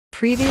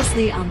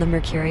Previously on the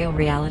Mercurial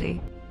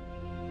reality.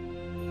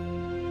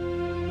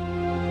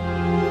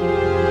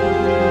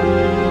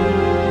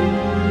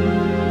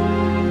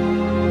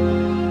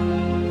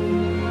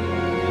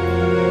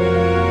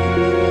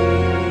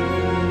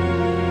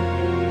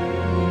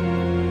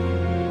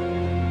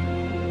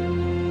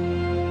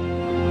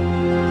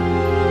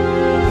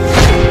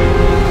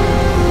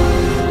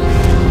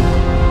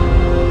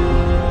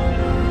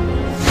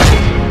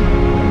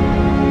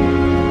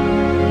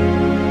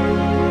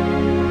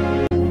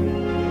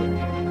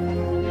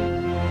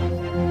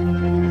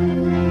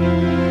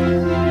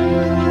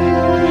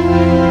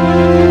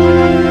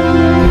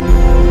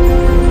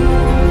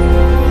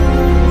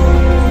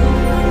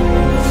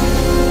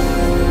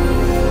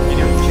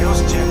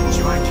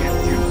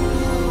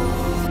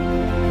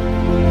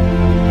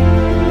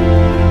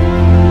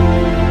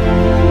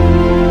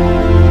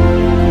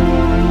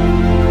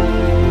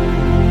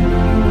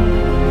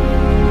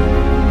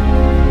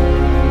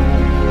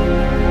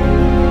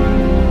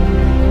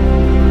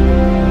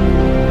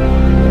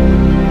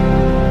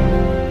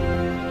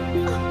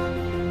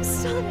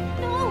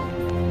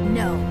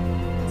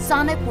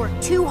 Sonic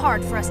worked too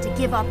hard for us to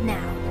give up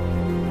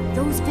now.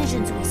 Those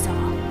visions we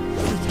saw, we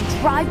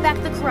can drive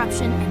back the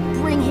corruption and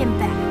bring him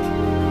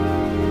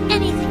back.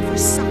 Anything for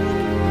Sonic.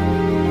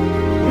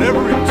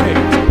 Whatever it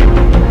takes.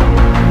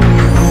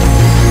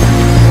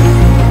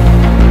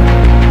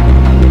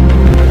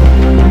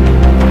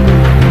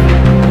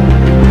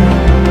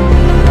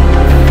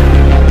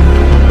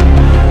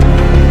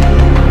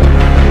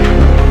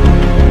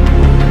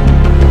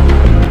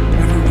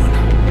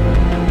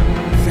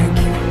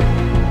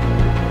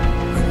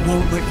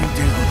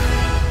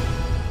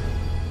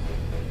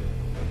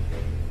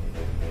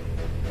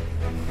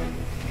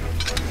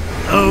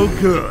 Oh,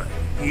 good.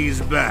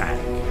 He's back.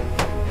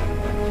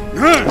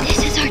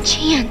 This is our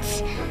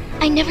chance.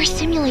 I never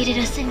simulated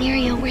a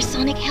scenario where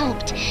Sonic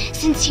helped,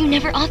 since you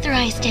never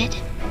authorized it.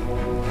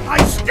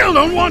 I still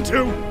don't want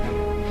to!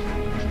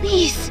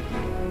 Please.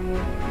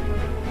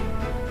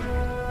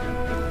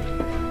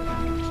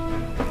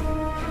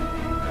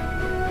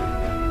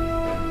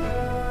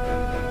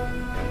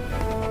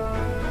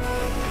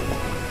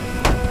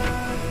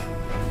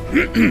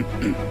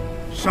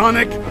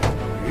 Sonic,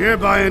 I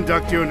hereby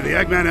induct you into the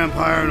Eggman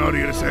Empire in order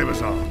you to save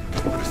us all.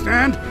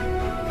 Understand?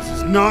 This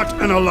is not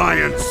an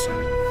alliance.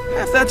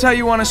 If that's how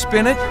you want to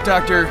spin it,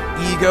 Dr.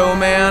 Ego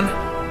Man.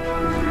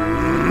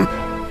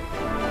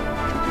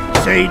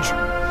 Sage,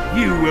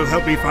 you will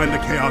help me find the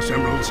Chaos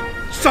Emeralds.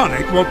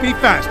 Sonic won't be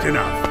fast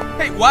enough.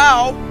 Hey,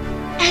 wow!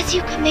 As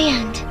you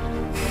command.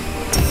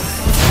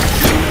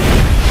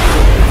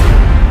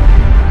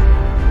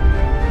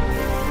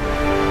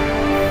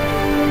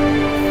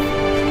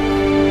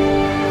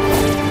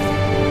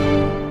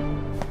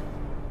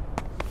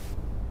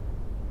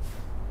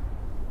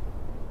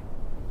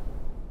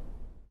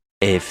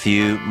 A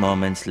few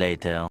moments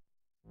later.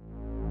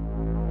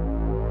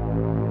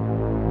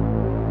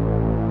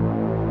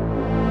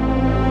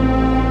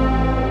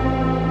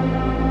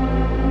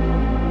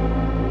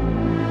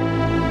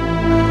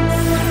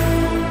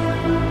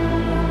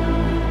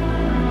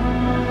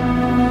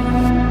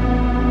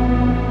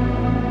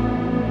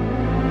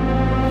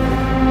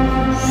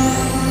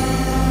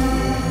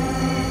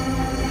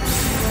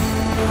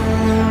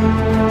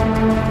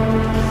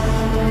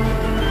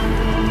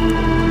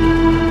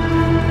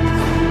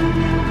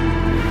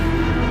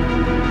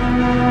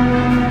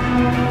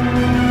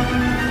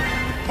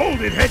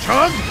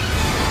 Hedgehog?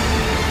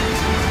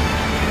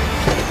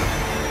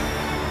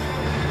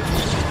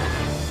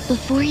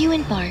 Before you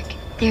embark,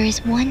 there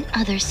is one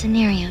other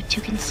scenario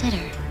to consider.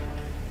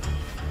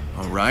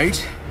 All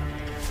right.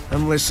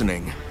 I'm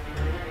listening.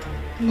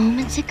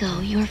 Moments ago,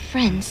 your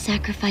friends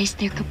sacrificed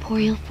their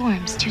corporeal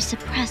forms to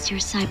suppress your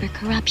cyber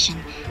corruption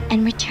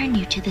and return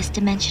you to this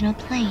dimensional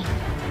plane.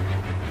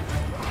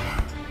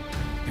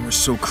 They were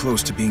so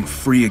close to being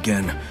free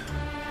again,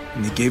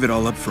 and they gave it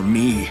all up for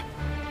me.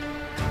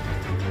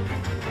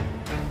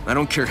 I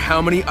don't care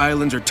how many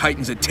islands or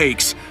titans it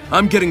takes,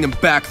 I'm getting them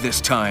back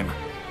this time.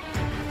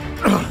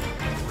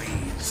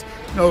 Please,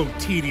 no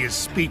tedious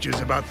speeches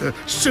about the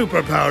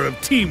superpower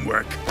of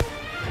teamwork.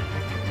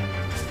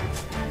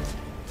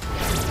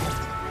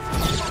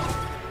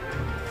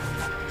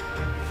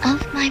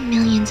 Of my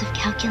millions of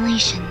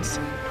calculations,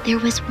 there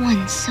was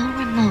one so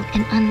remote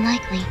and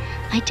unlikely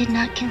I did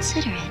not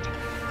consider it.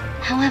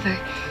 However,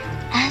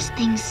 as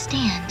things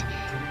stand,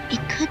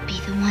 it could be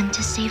the one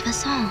to save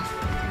us all.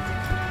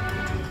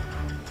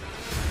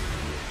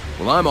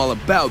 Well, I'm all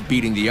about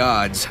beating the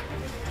odds.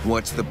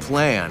 What's the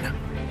plan?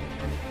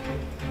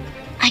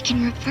 I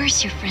can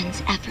reverse your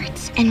friends'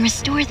 efforts and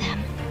restore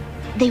them.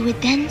 They would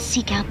then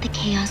seek out the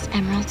Chaos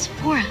Emeralds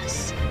for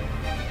us.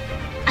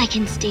 I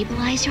can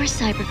stabilize your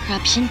cyber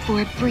corruption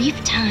for a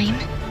brief time,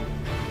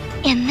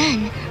 and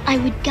then I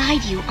would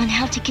guide you on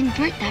how to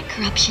convert that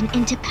corruption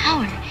into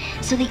power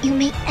so that you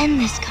may end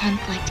this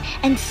conflict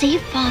and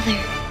save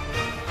Father.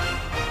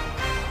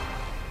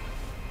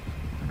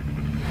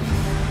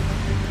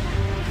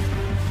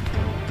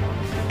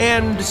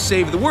 And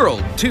save the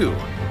world, too,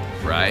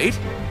 right?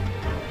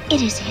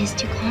 It is his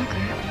to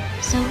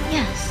conquer, so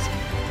yes.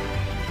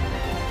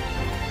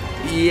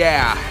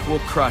 Yeah, we'll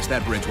cross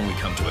that bridge when we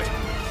come to it.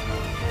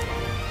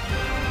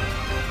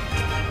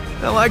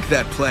 I like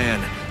that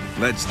plan.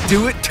 Let's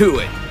do it to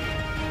it.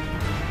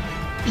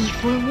 Be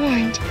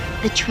forewarned,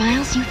 the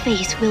trials you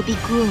face will be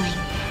grueling,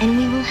 and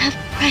we will have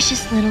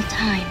precious little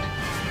time.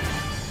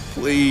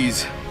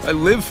 Please, I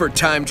live for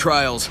time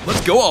trials.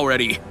 Let's go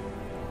already.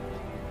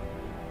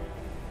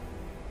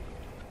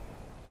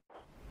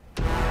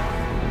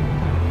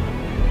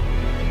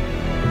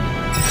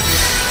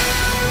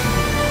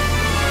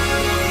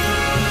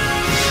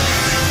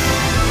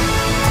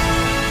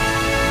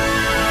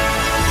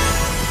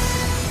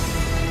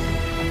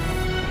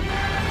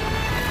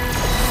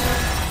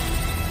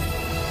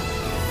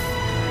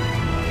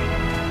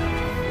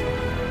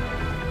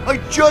 I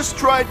just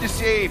tried to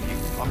save you.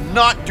 I'm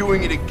not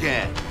doing it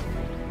again.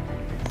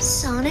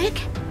 Sonic?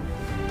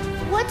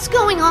 What's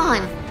going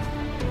on?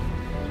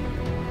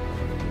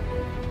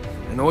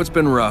 I know it's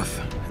been rough,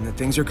 and that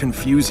things are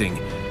confusing,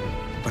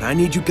 but I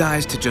need you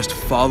guys to just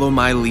follow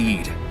my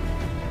lead.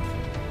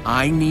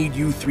 I need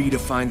you three to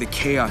find the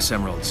Chaos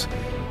Emeralds,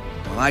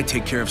 while I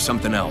take care of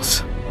something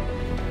else.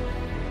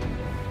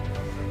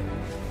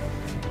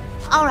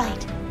 All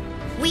right.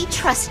 We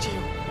trust you.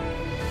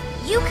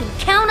 You can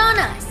count on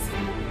us.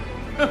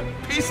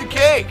 Piece of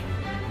cake!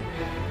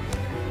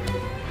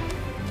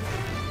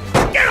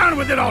 Get on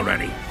with it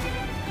already!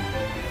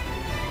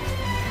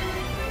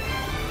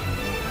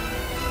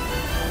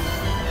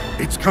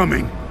 It's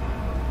coming.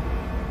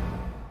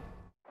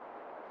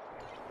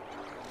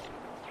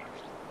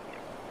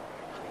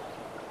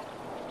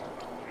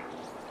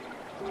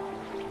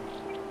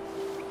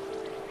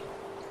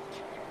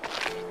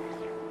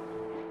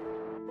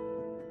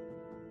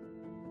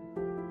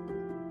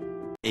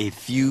 A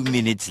few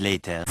minutes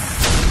later.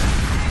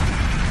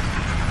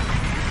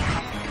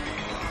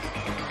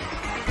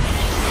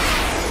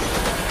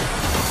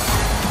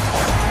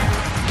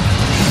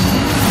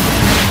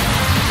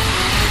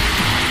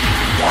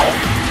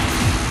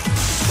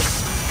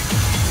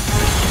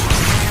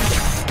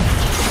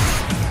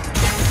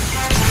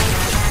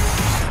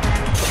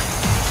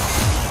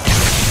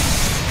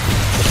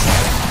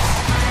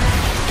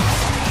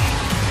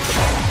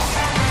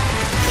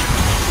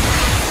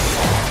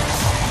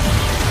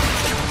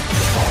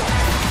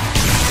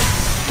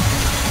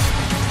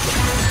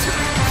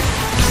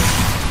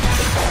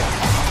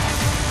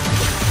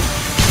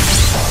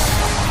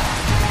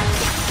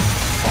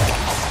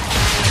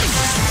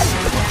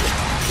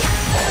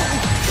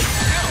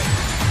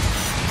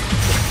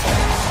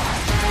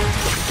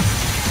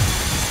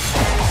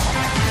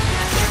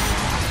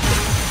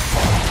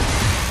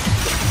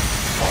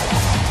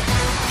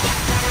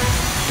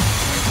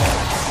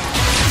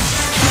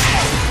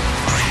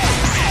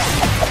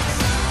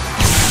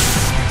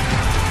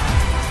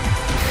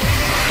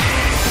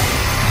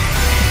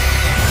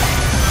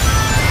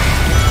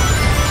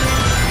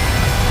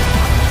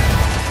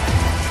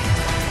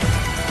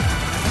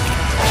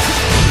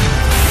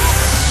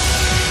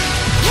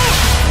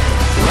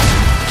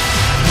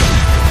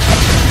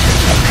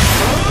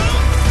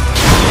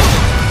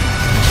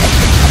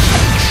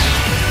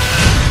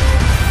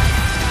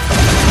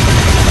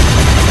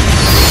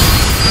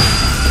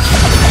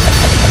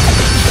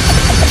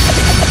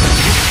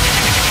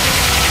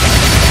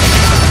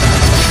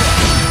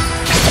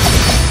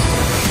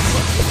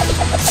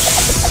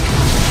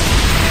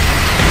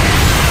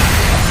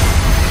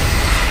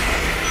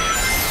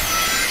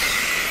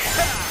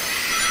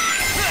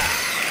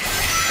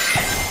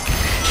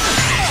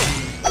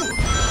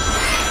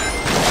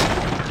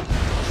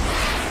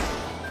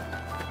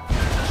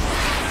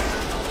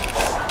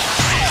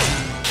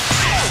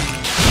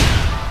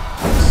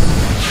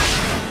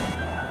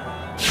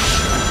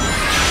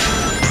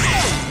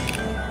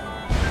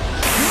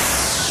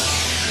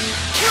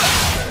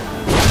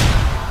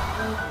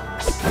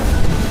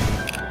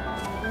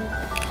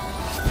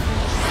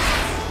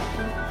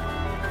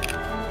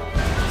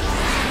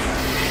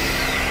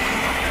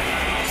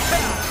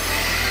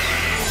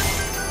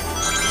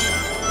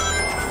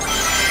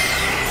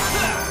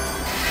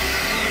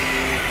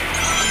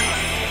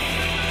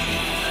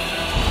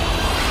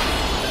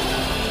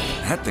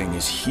 That thing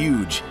is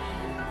huge.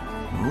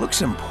 It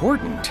looks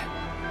important.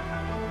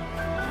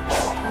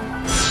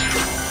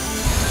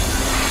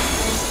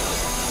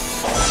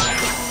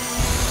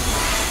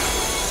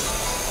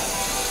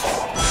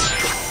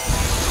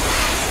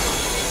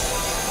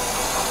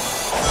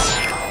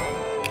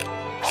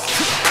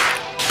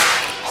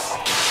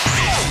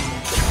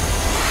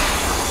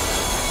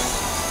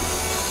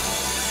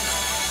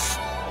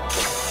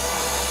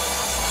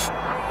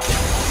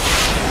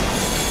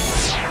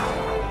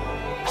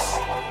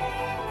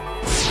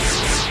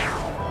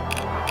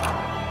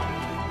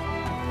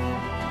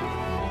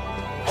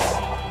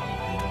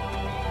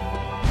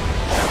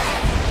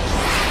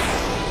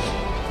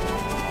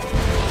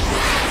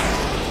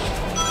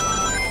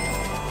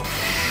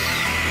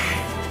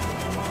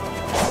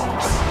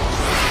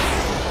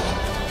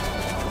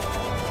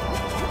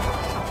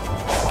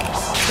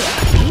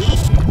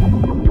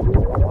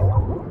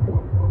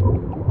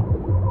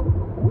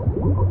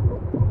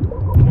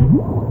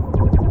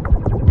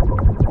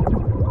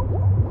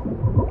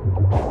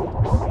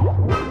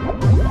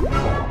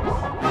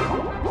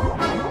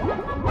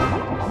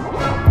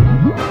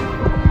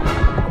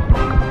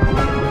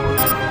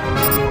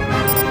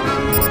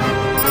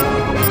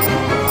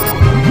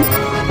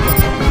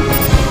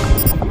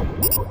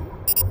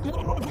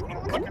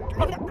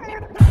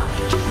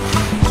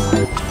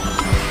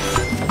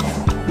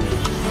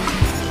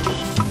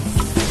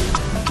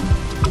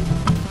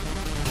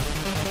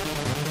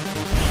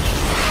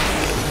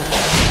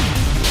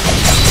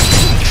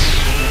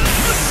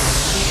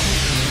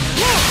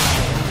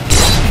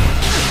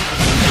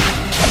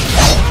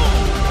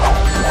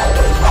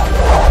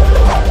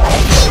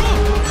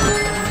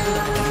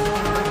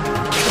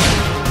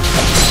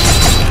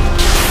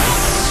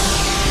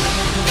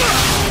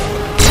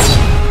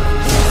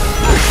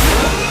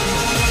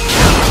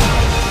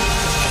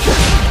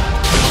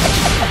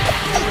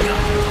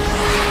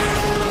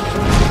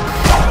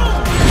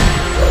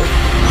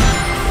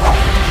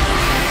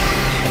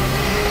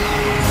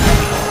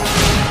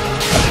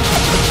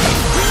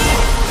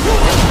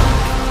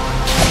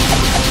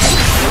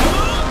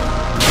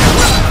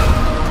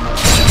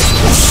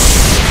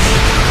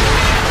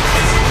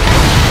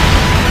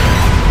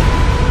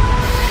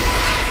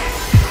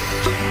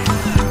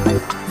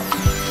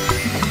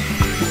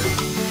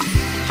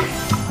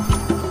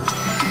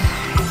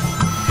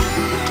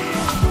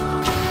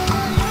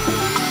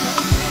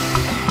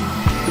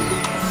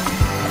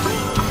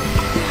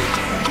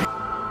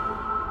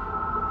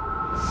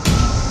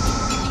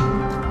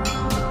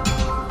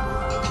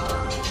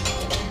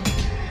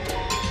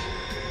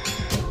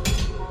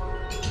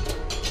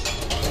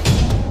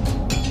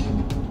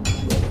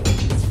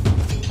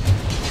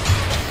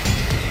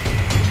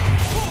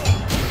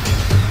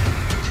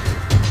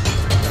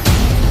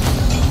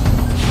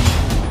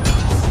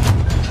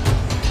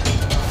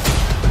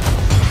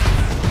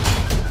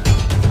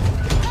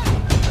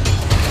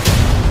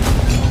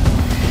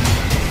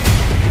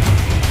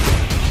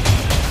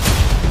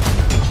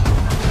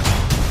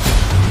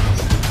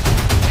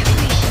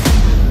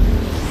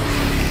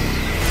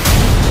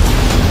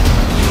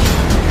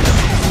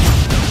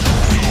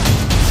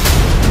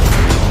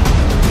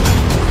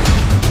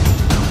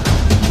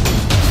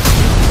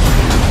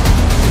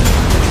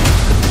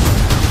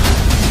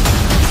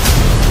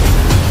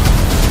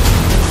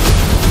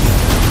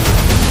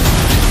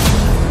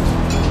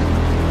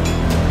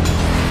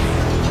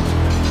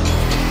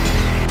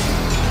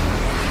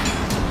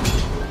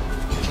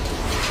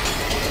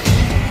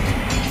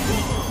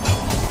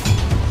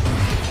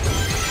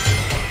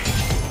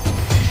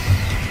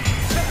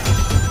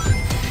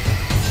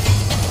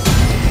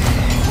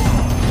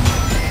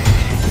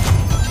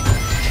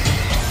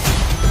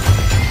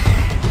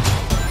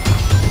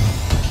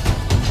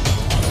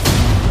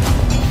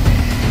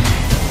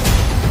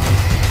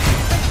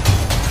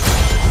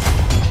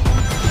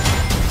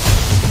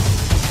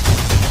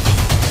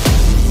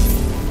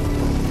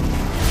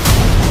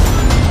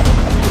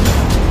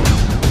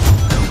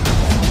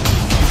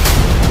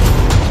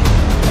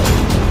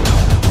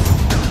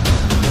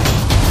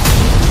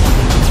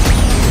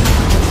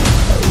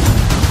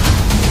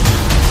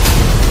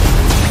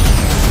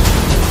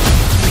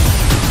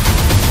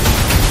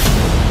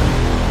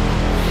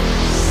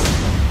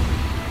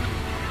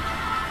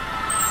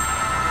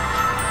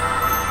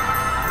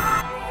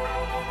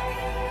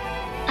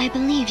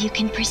 believe you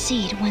can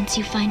proceed once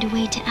you find a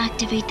way to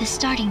activate the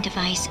starting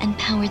device and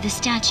power the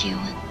statue.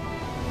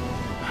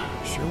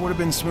 Sure would have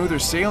been smoother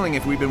sailing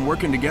if we'd been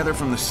working together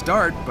from the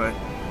start, but...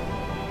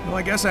 well,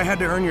 I guess I had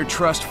to earn your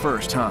trust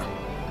first, huh?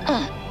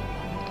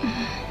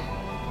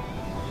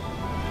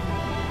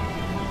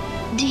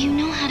 Do you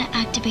know how to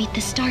activate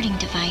the starting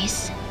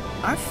device?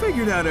 I've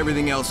figured out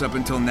everything else up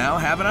until now,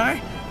 haven't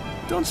I?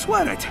 Don't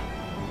sweat it.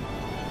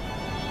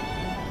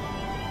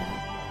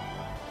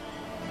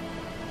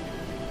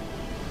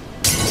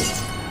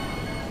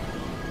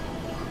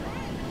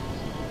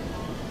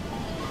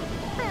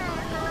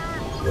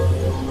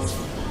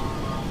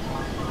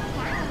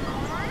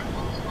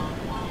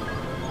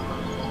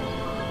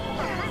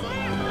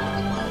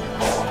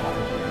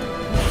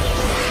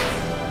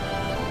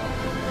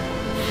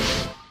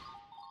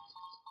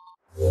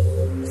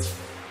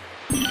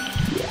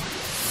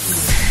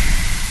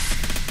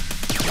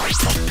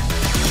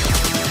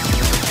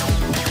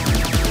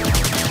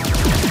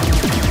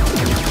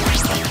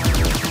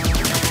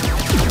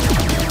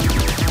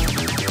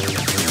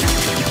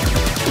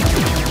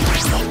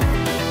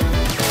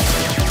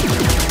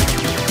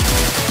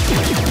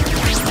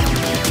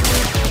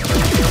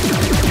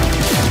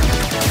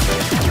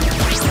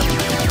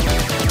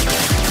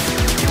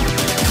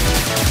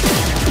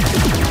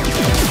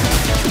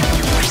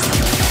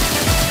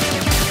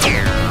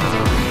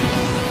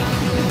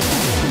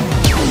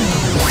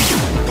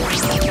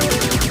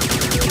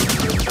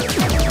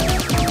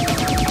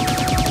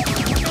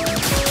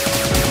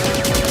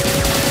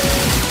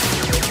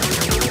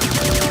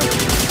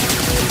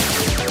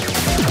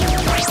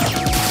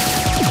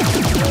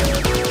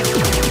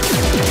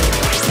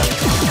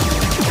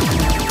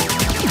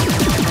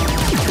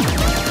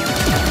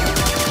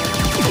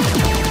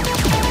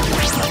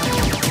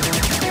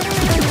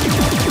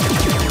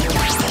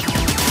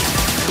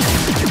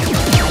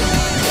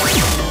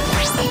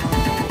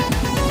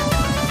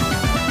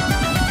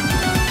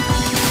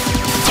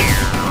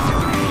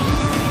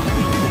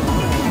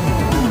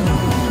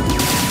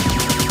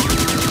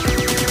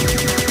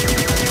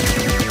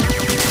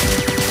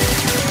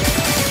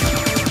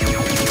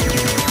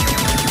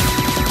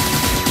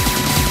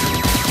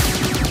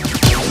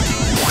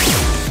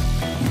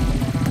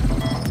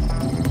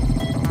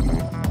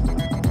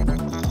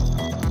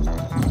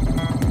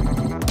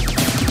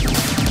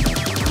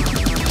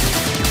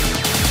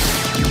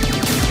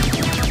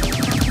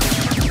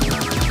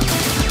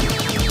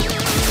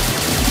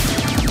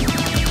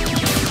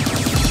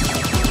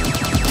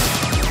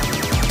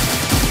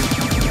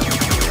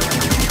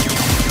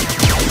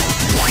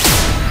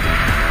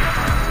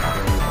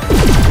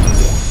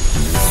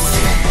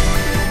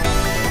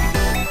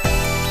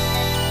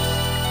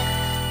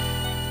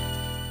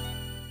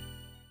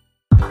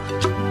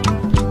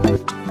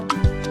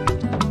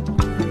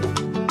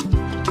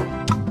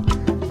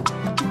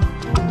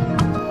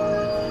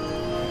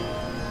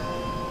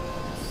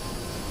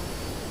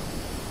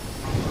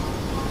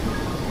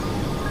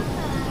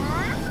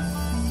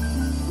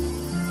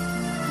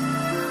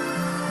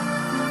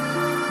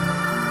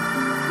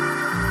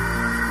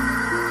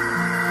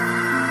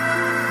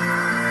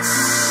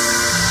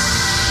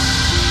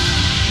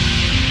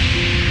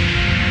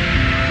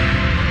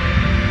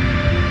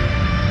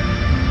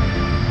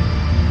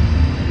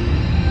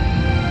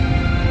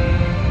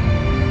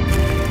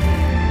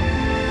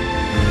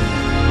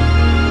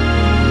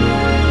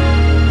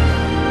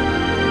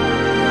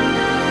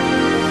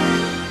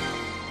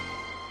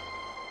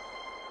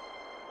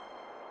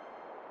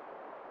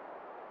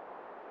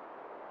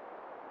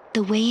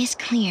 The way is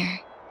clear.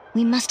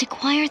 We must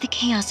acquire the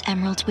Chaos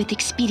Emeralds with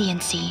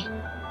expediency.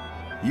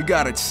 You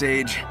got it,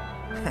 Sage.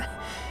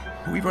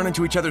 We've run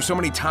into each other so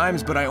many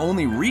times, but I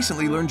only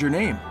recently learned your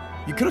name.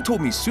 You could have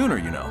told me sooner,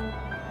 you know.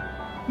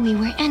 We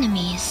were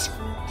enemies.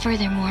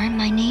 Furthermore,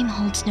 my name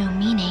holds no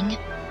meaning.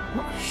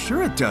 Well,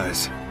 sure it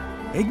does.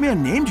 Eggman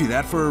named you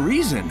that for a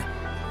reason.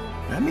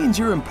 That means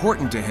you're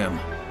important to him.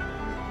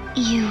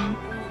 You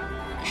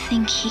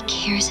think he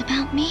cares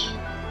about me?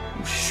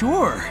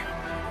 Sure.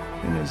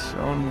 In his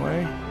own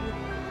way.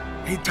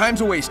 Hey, time's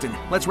a-wasting.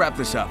 Let's wrap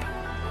this up.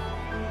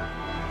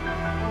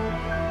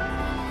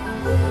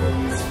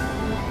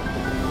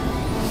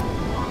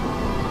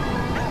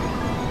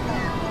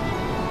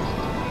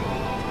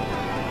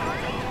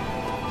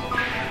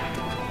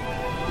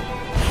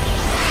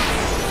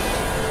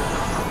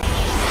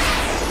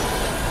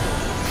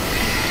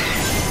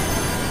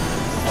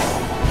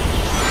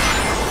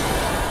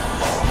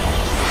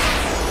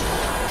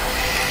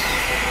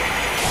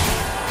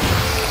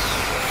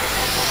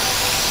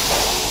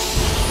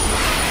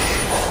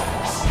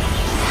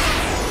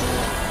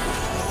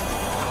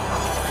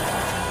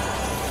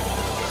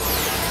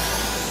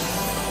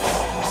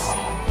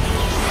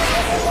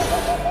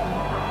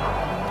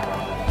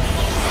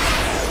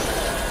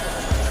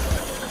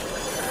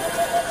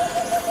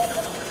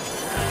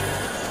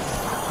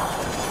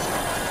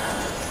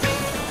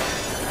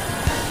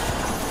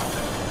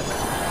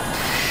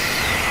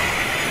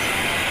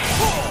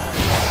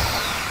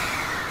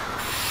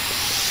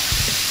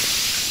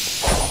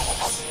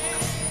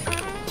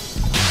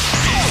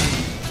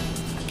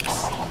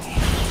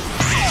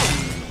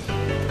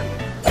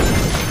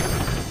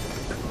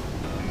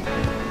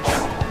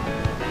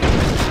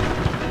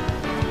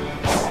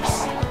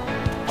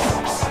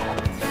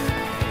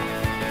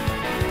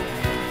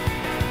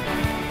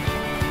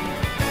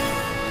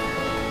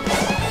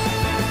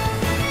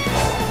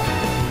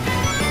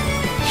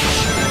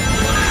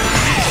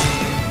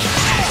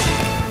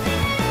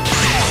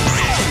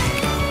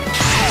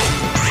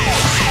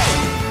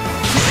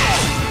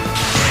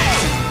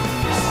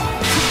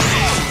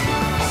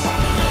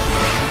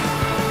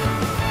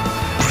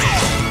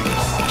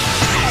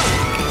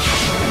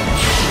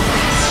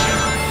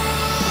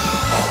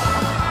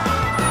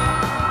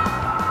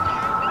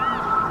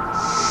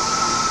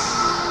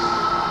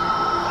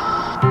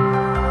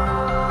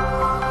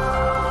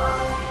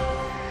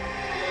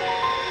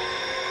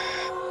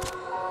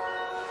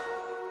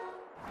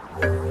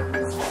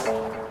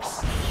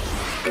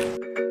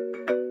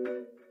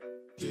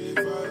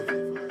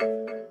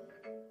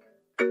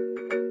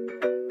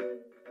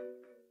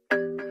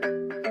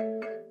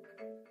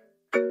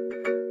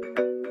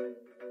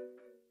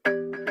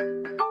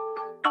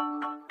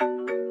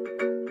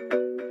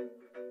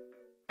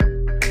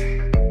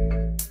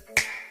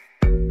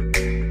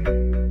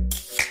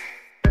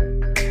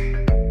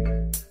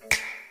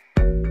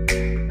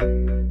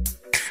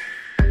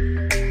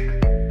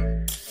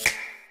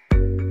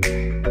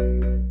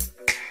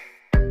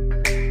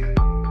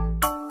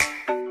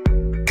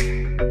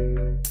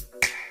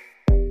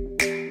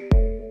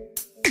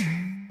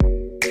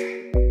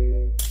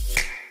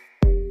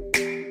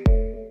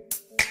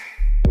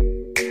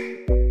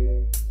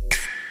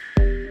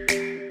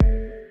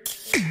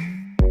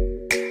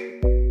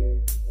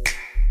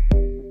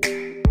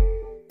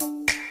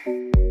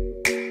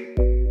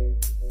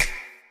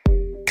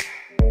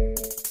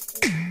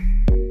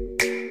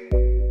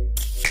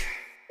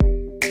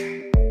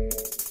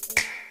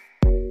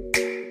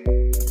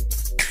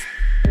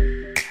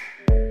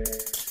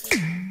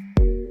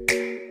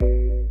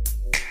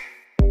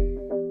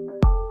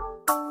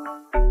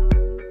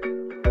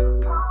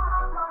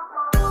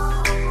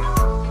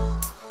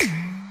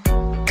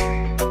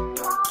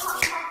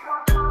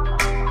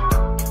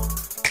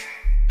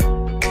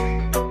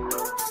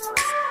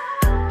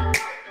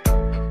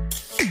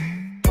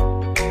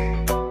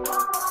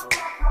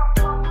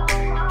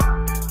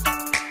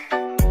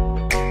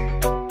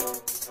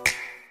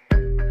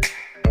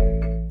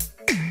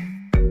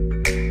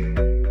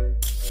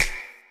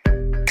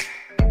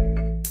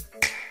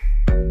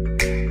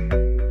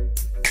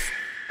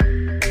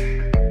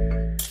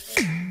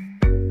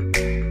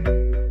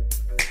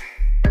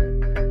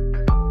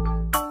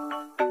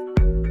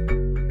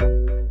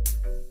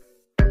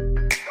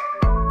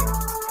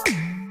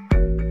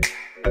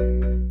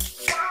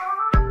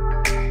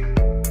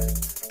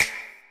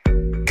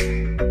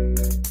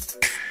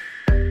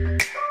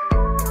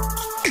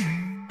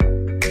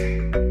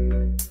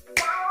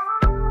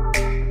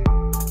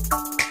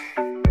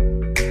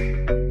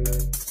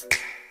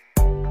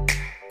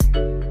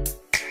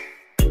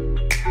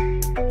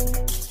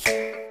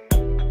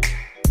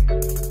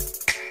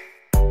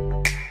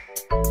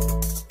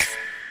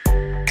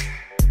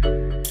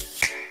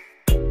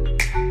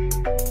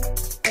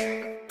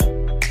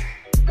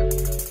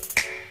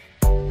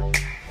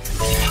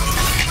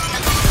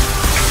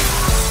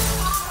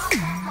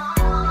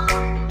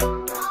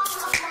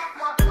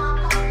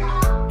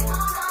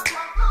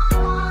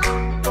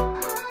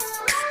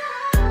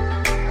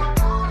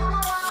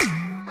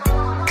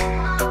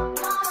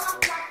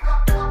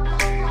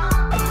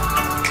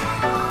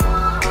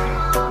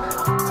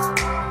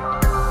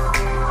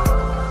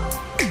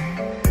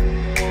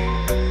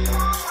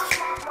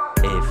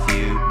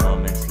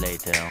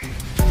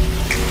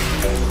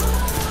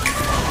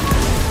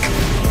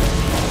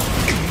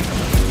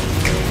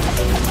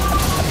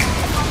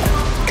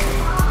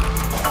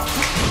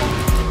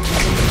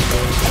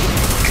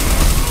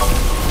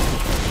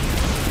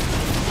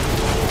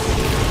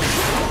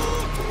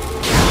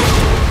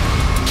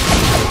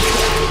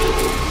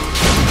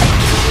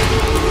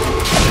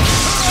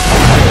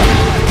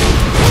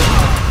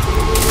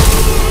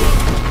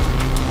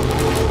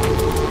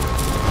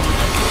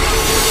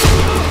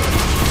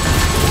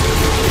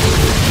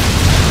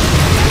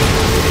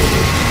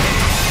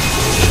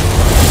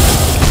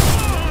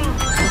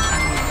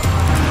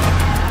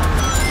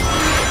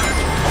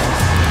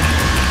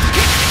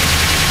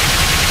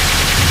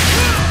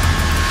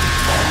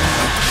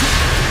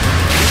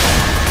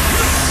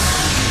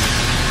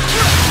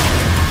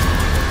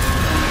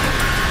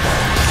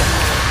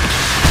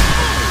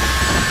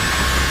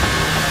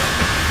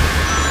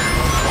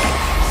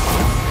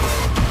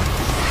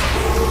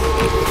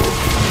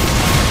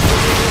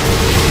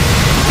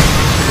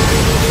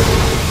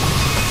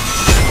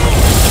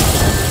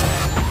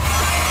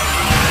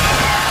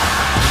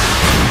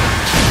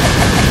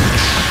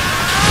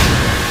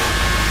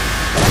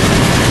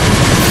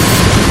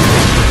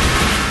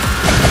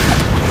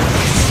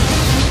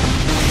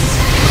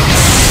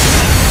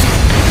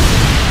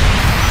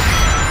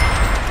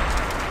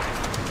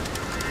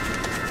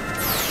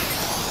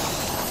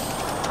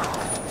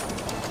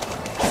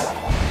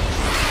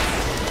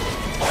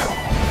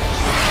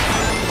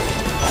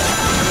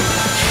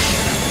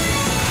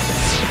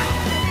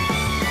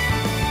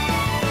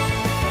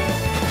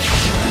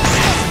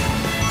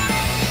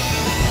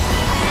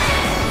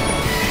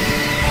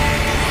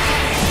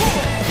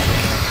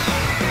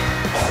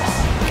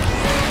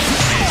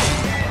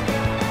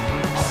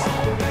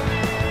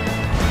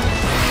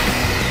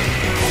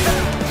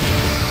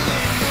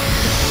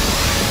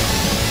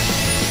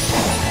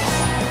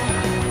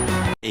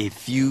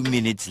 few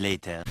minutes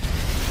later.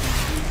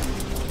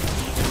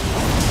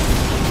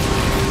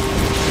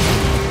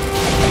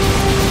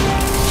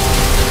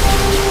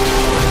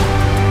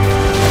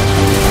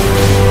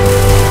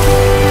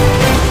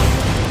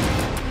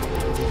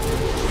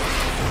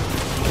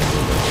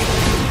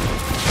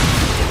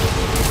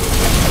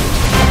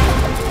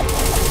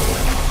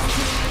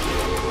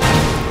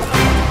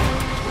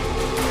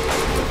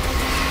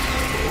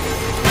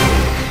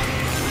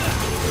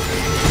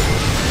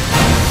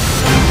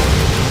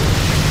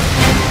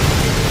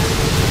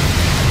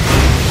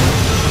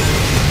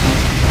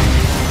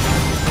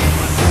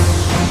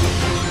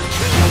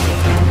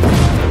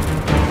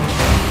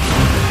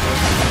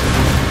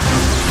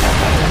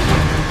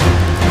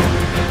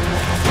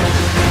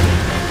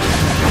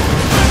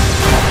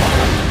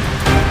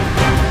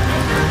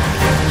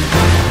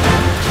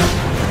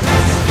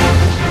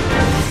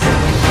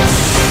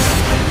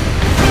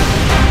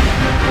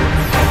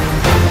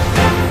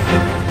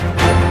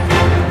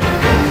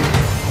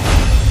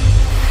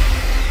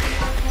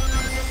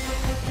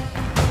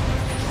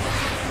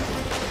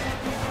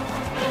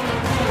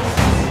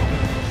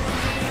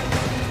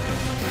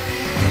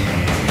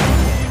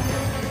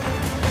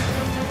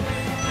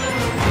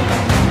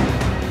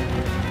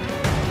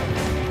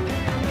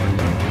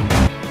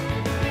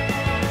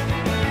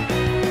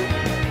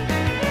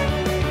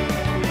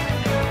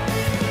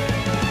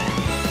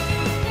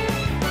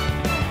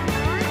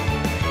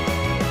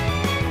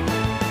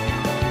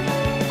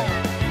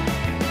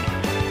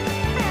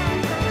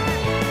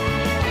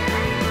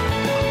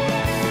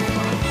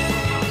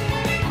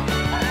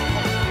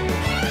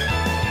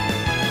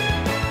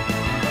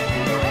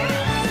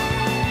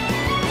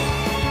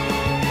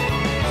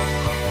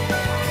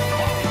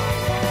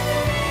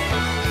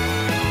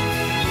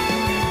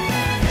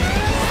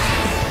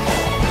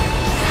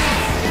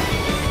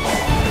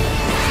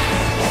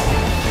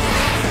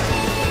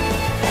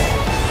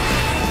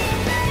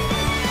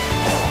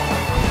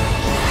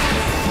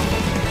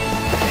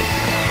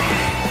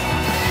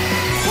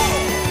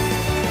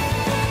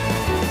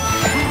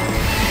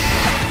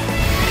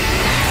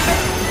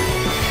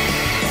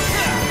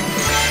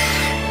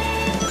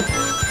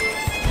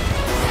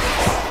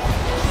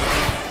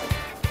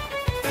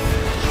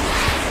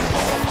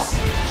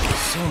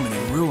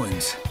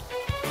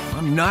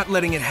 I'm not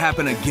letting it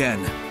happen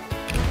again.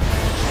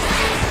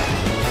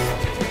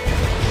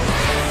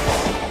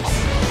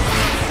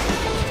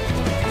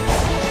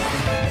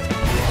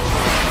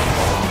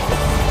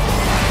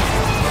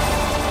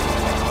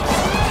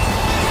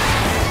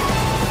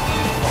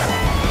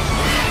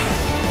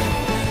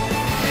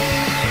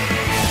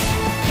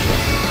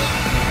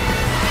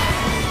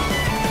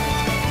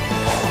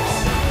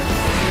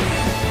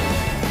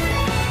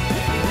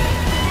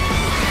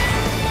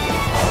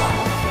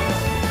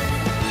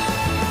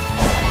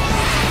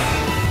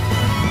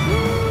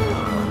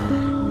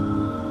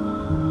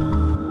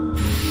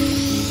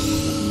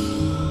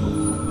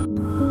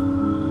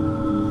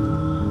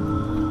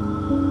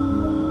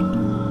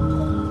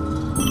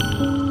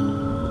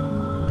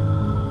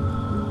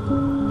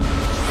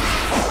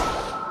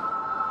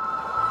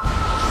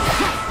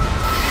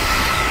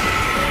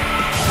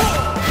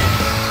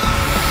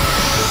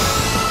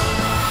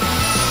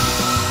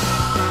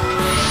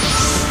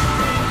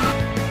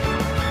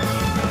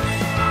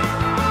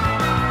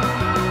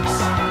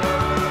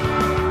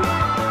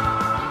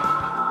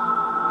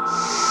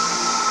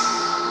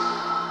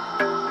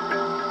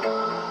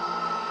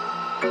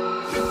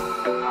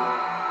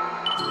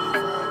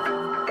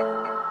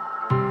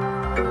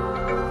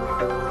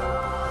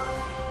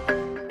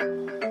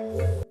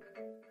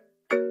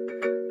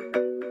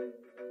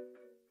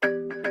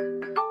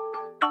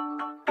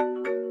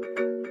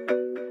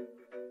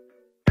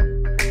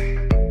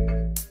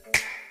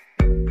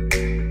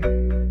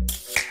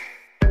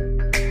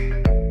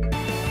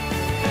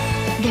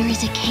 There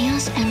is a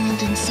Chaos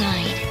Emerald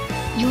inside.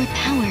 Your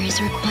power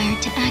is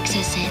required to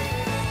access it.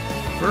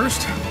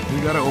 First,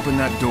 we gotta open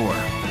that door.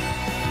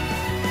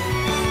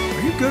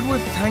 Are you good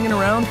with hanging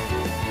around?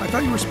 I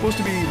thought you were supposed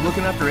to be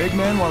looking after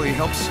Eggman while he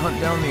helps hunt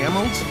down the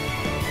emeralds.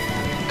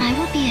 I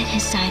will be at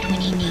his side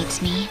when he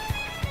needs me.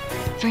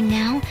 For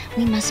now,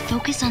 we must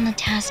focus on the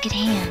task at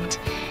hand.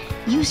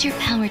 Use your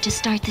power to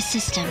start the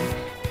system.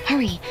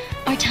 Hurry,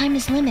 our time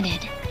is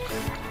limited.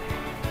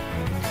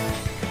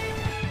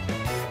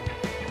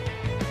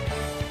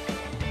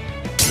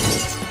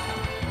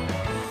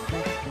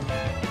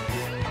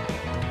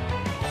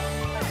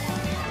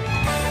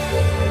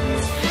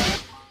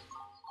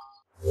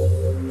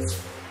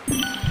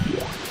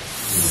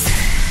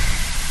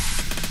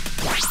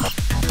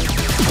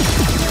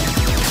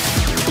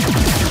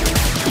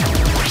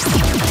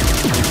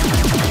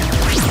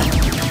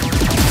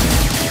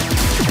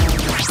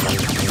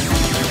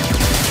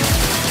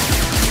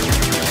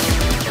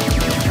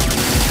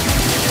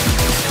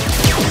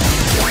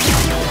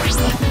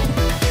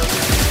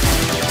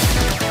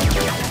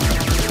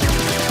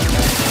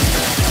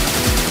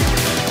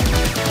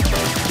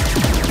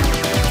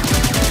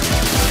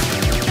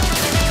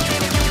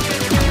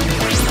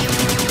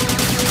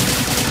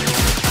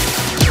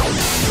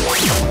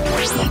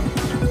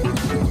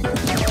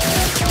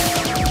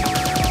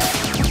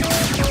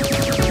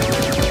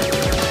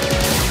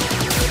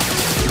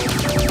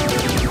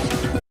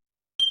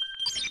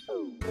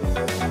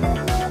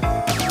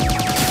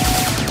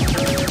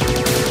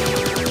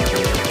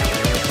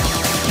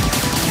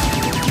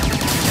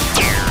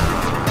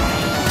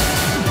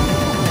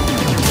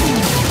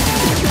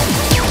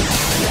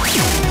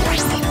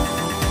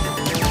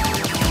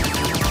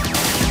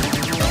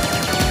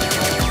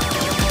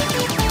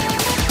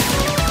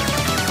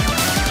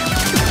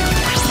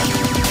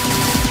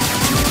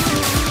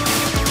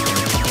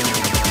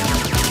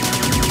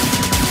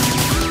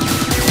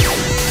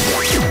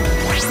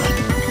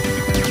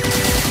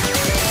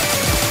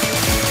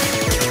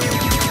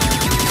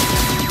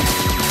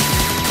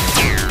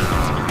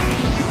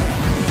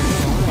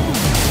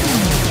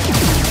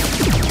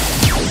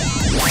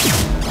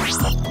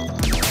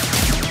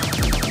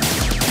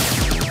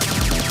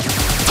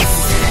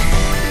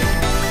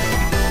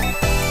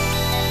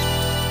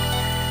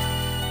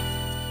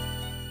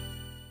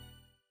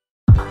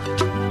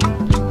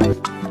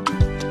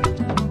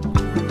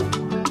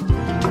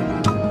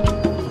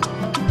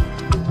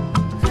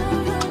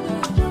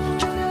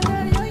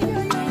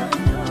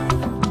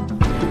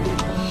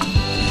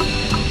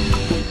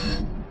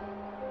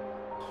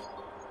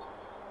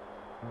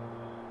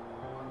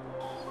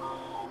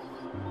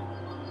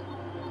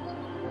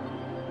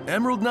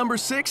 Emerald number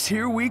 6,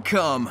 here we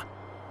come.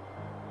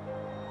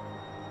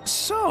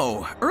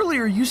 So,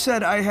 earlier you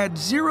said I had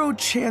 0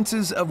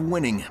 chances of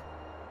winning.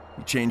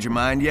 You change your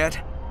mind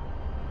yet?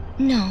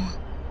 No.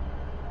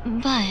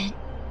 But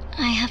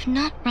I have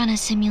not run a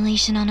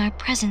simulation on our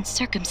present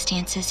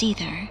circumstances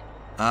either.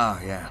 Ah,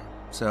 yeah.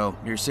 So,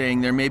 you're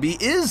saying there maybe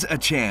is a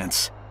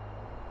chance?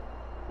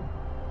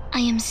 I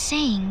am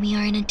saying we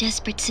are in a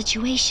desperate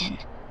situation.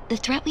 The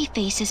threat we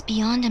face is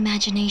beyond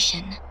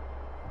imagination.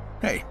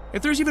 Hey,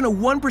 if there's even a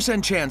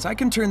 1% chance I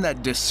can turn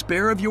that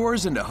despair of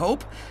yours into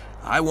hope,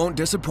 I won't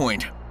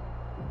disappoint.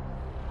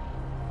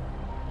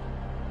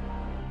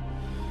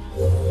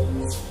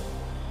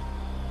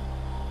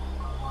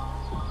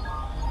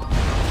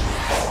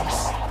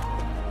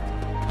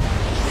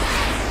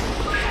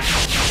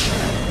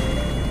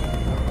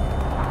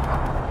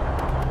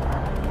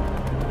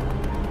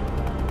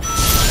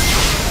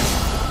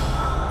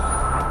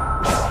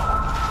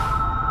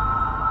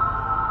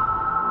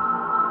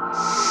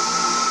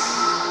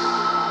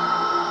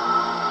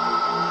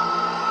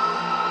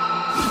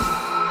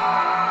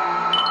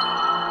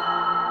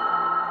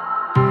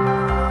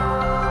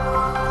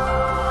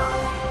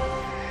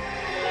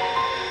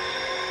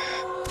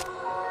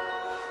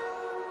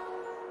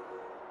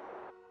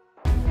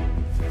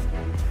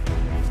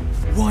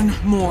 One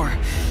more.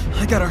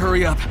 I gotta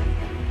hurry up.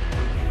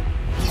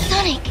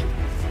 Sonic!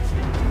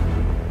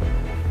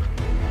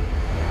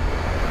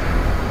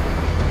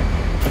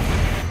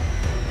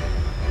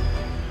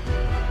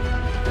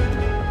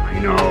 I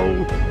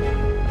know.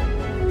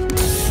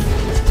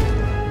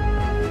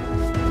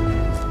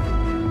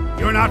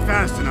 You're not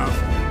fast enough,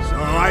 so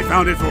I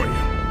found it for you.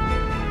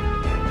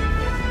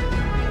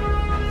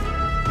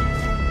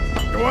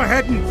 Go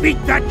ahead and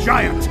beat that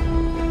giant!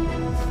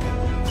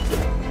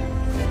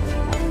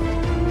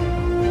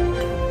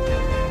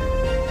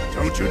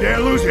 Don't you dare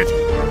lose it!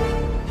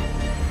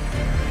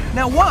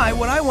 Now why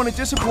would I want to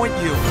disappoint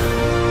you?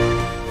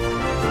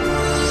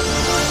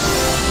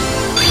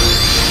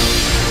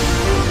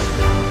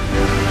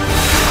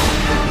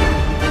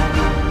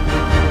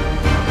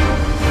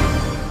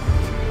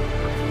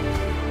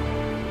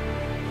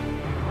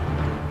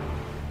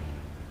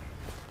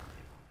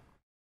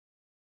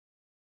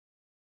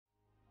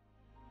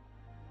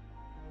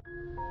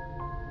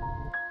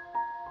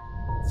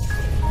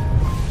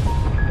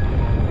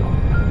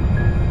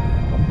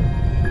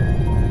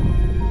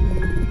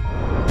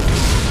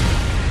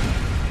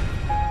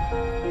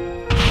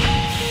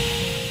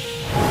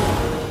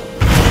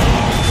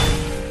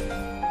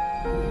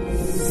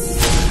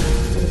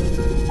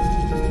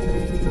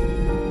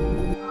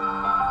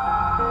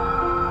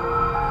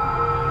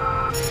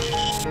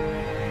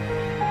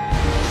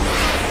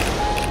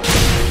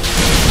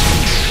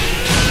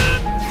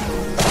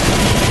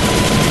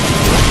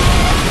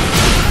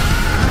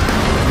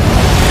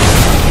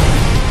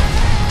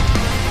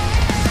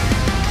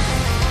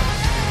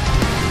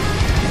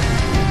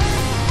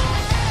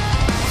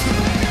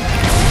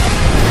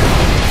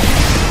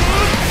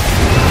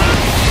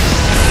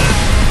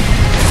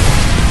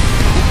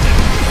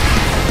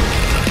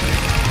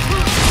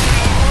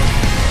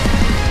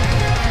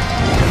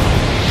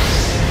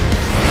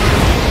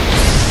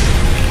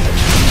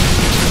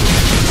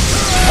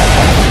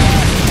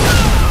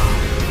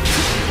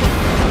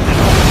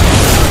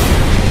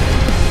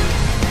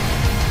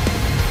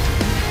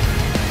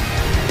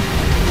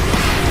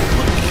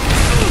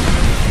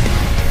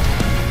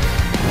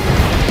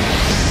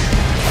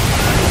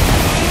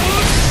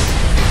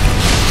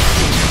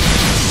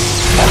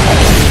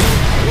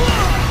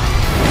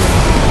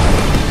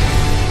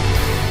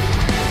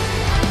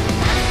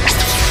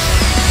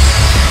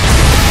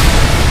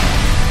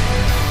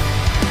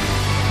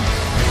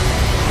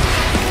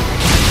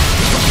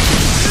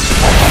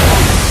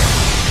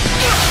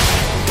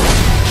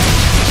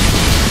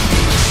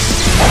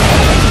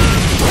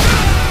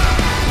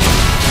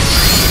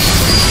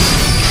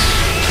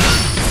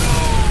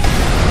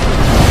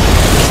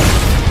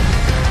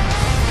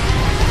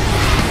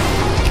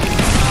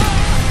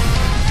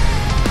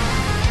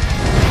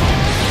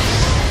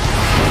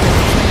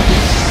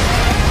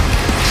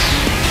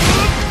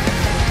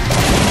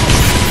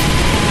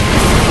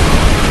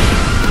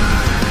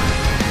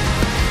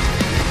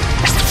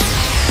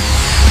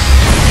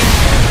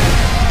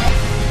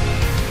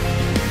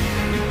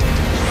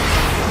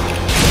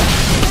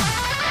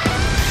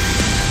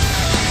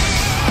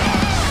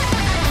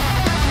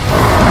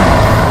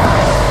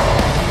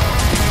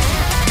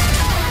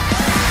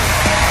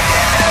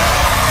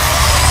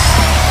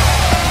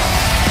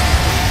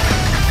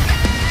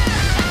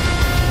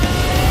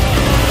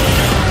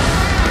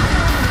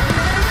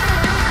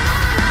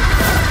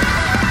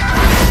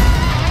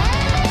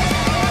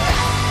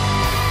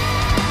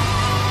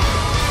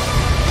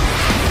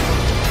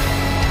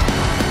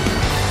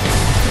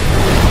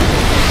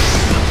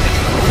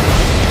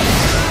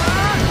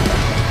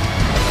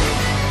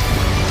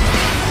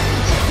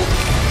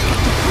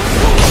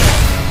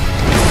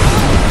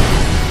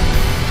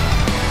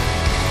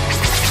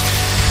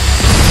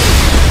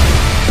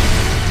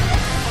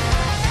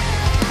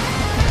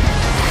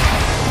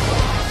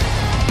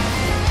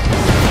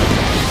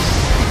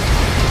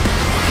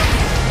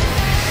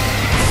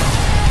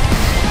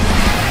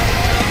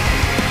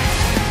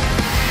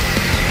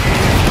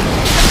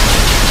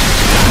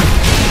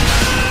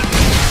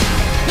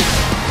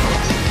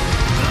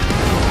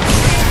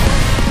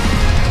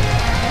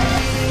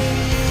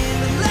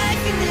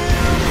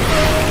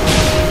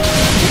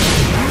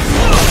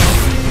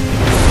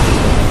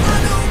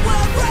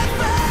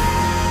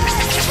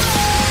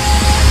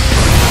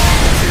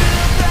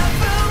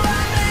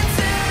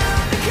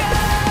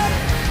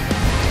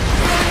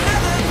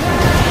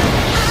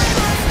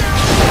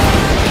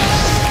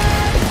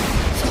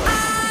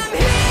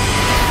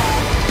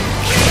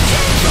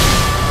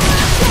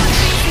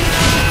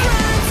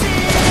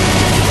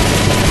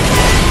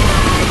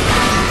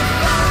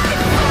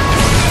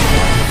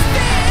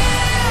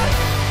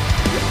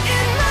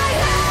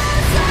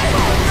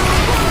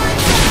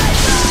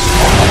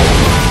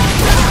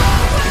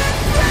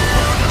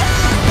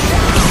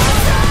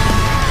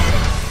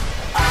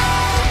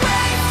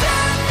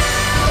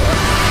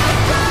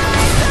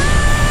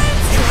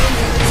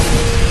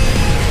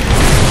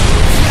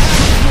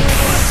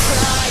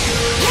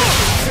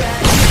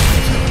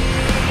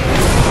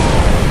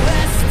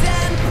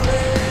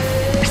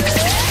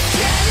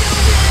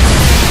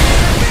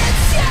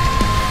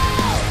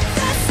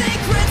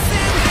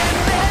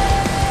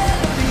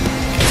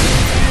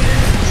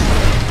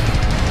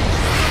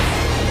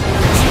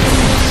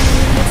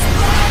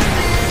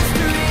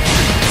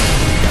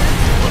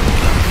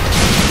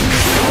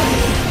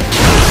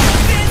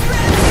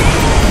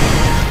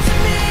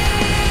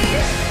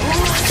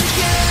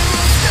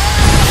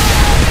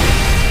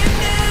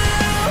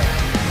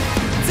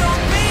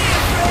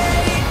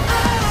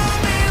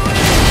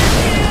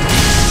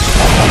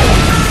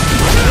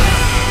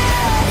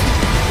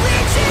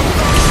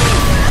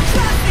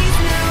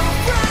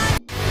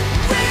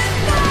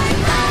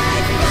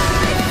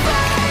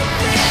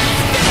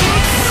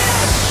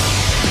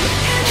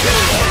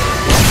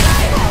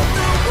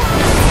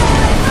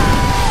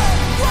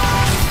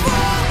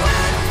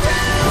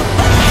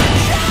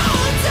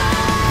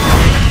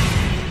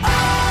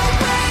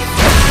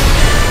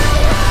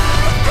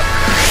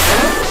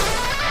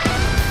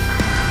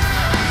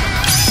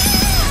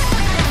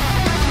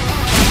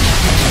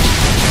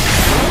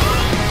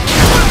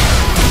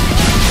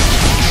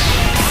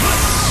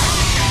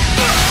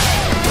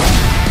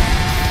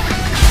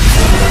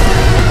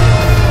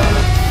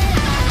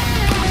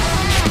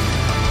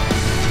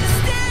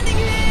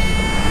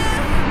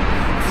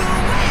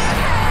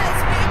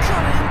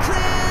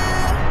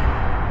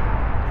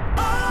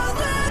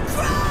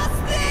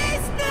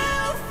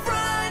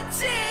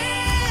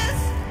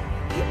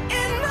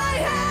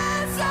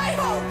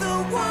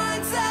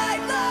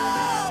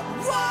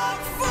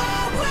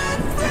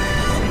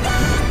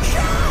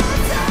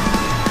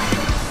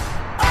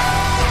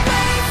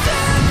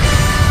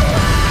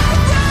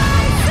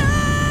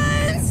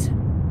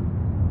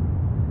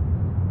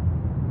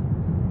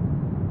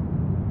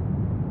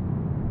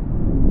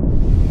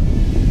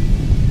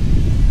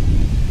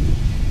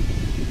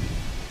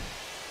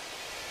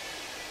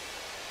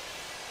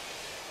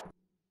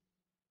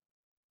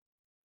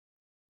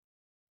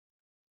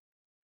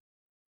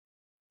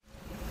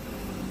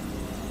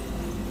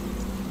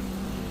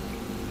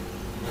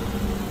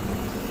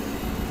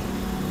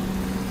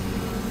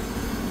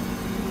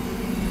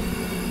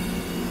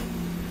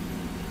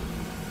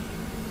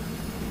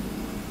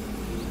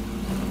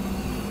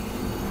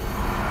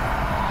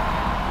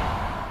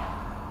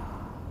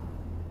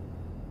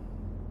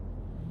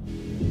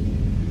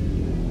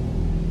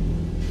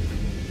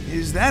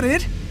 Is that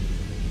it?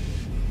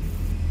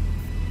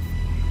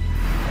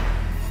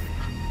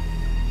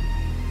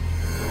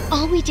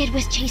 All we did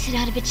was chase it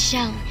out of its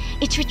shell.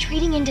 It's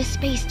retreating into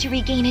space to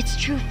regain its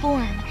true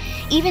form.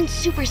 Even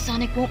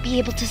Supersonic won't be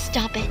able to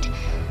stop it.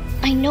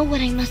 I know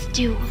what I must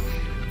do.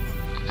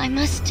 I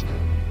must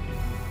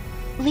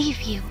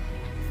leave you.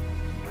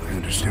 I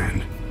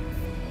understand.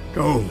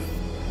 Go.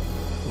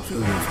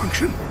 Fulfill your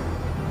function.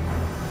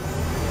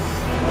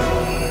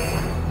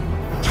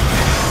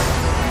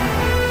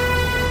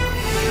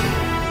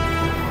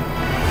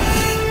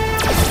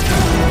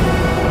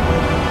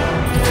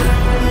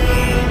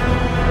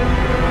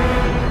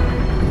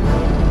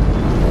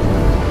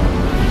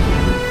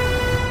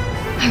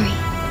 Hurry,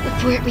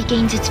 before it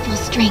regains its full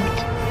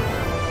strength.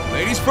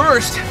 Ladies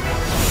first.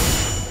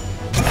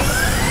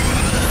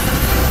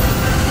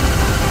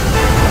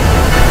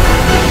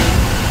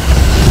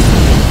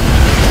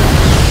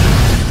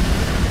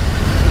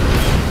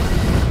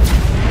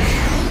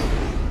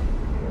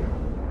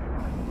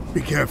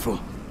 Be careful,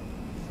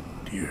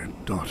 dear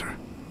daughter.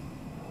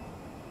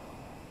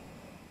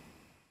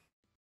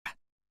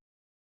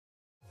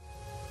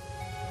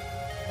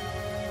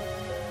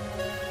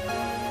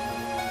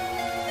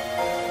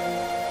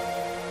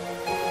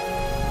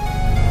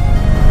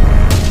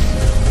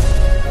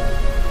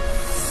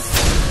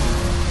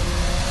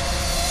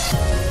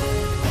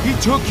 He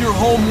took your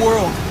home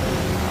world.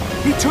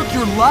 He took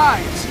your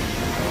lives.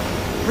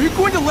 Are you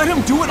going to let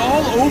him do it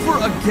all over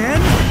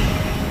again?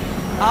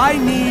 I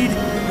need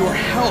your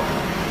help.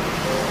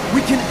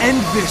 We can end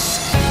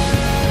this.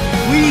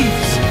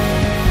 Please.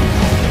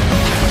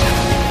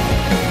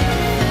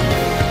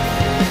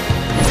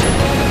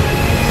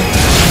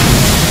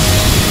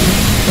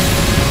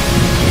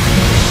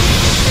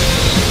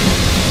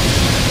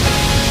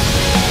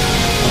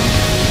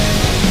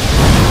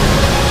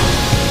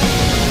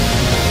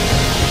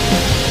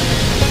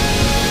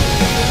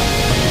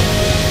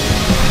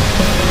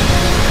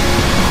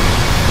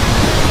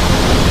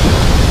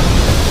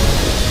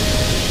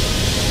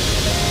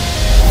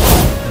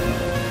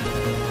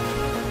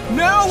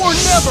 Now or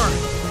never!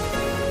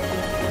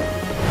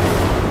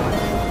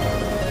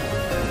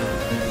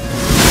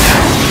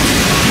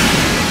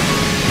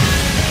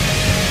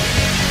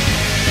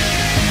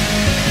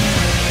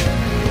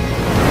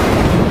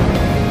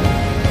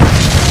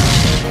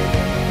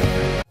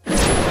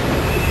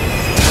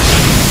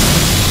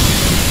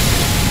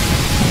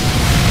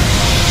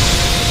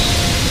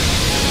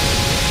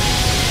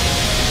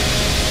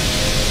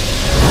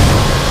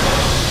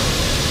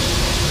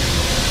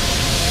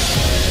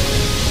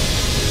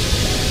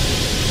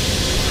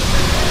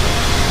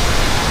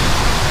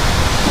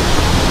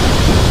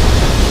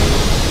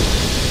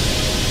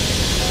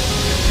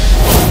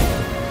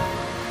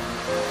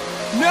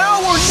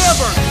 Now or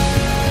never!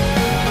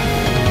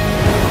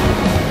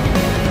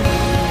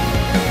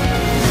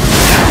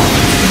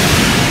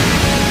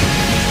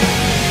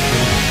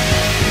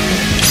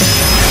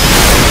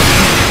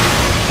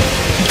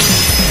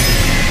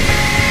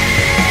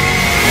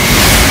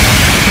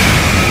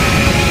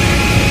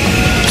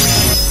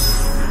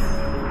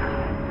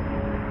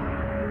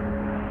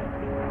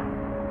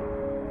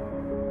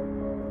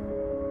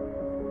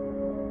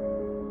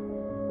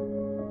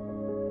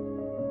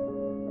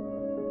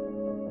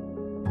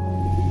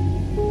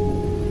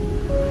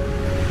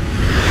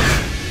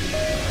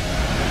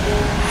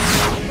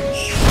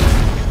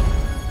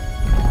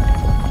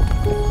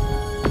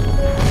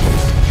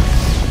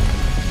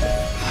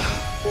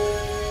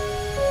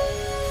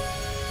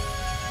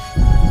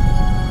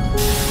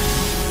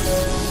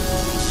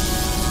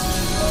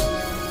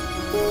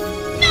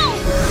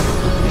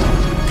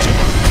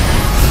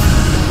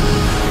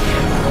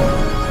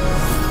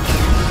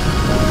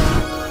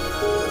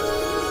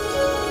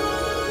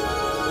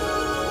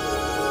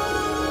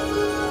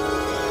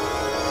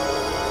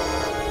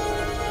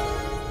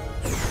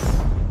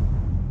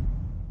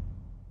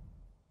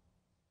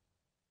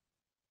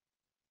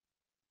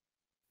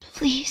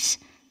 Please,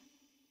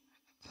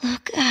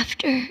 look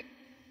after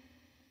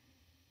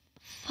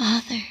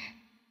Father.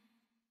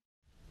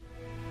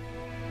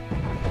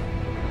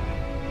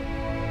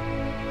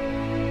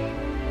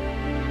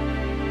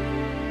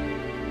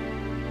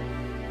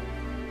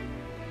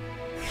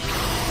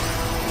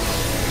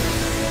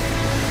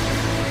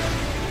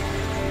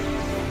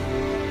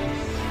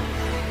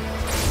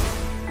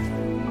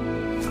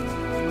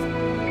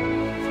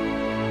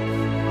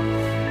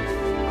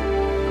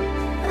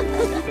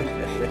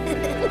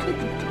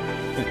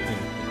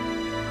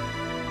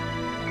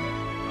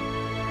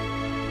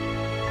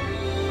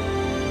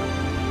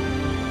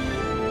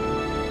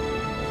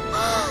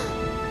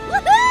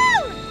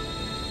 Woohoo!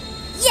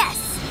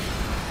 Yes!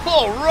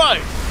 All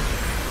right!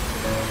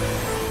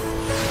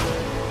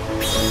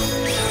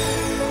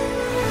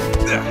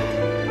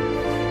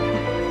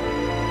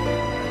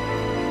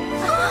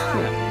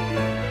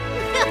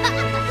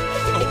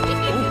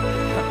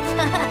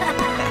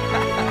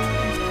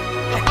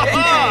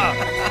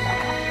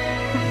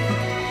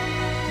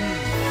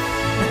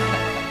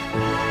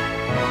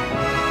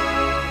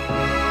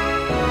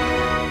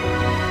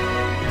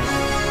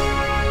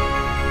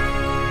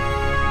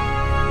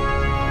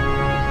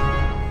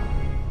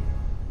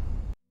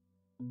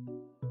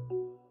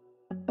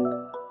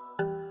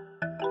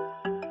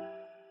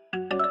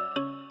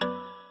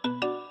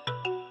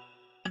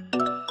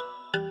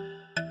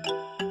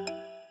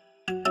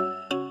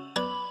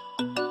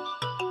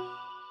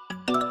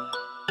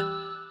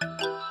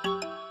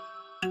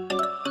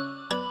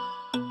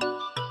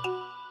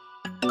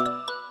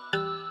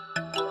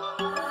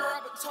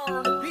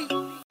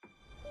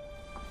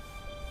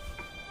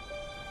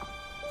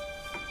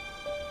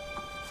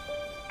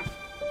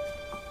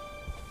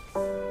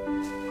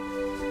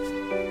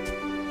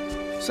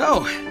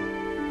 So,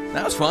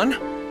 that was fun.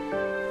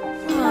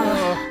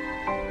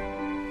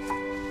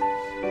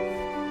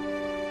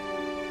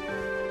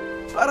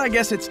 But I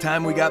guess it's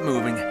time we got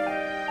moving.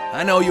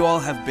 I know you all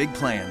have big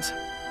plans.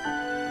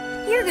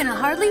 You're gonna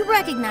hardly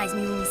recognize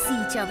me when we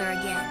see each other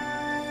again.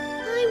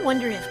 I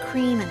wonder if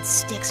cream and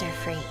sticks are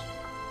free.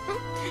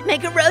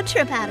 Make a road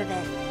trip out of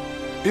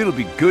it. It'll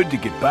be good to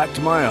get back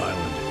to my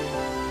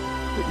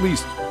island. At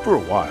least, for a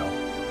while.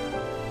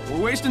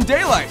 We're wasting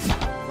daylight.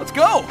 Let's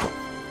go!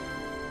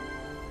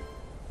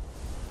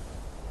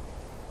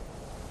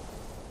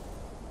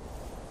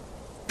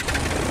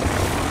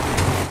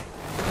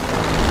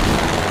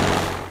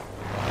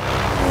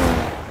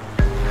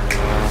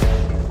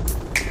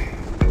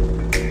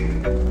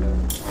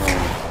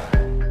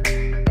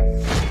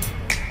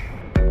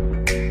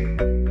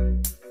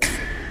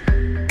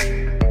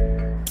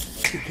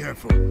 Be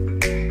careful,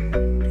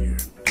 dear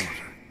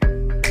daughter.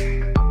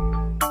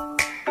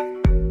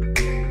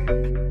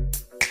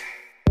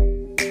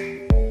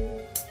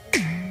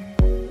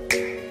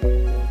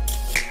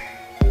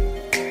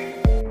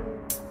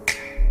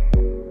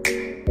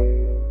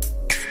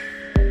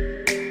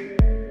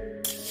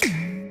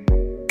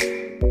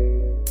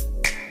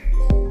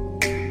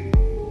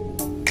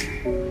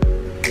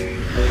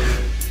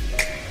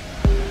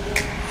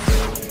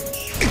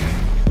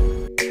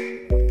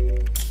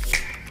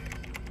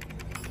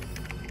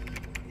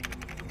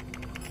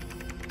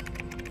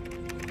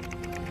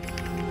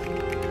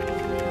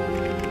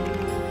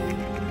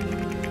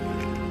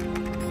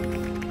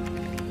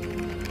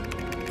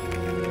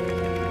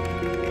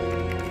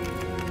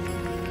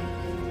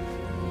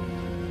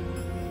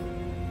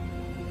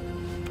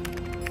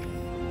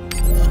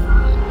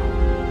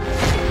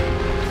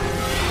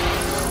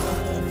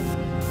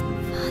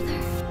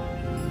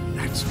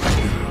 That's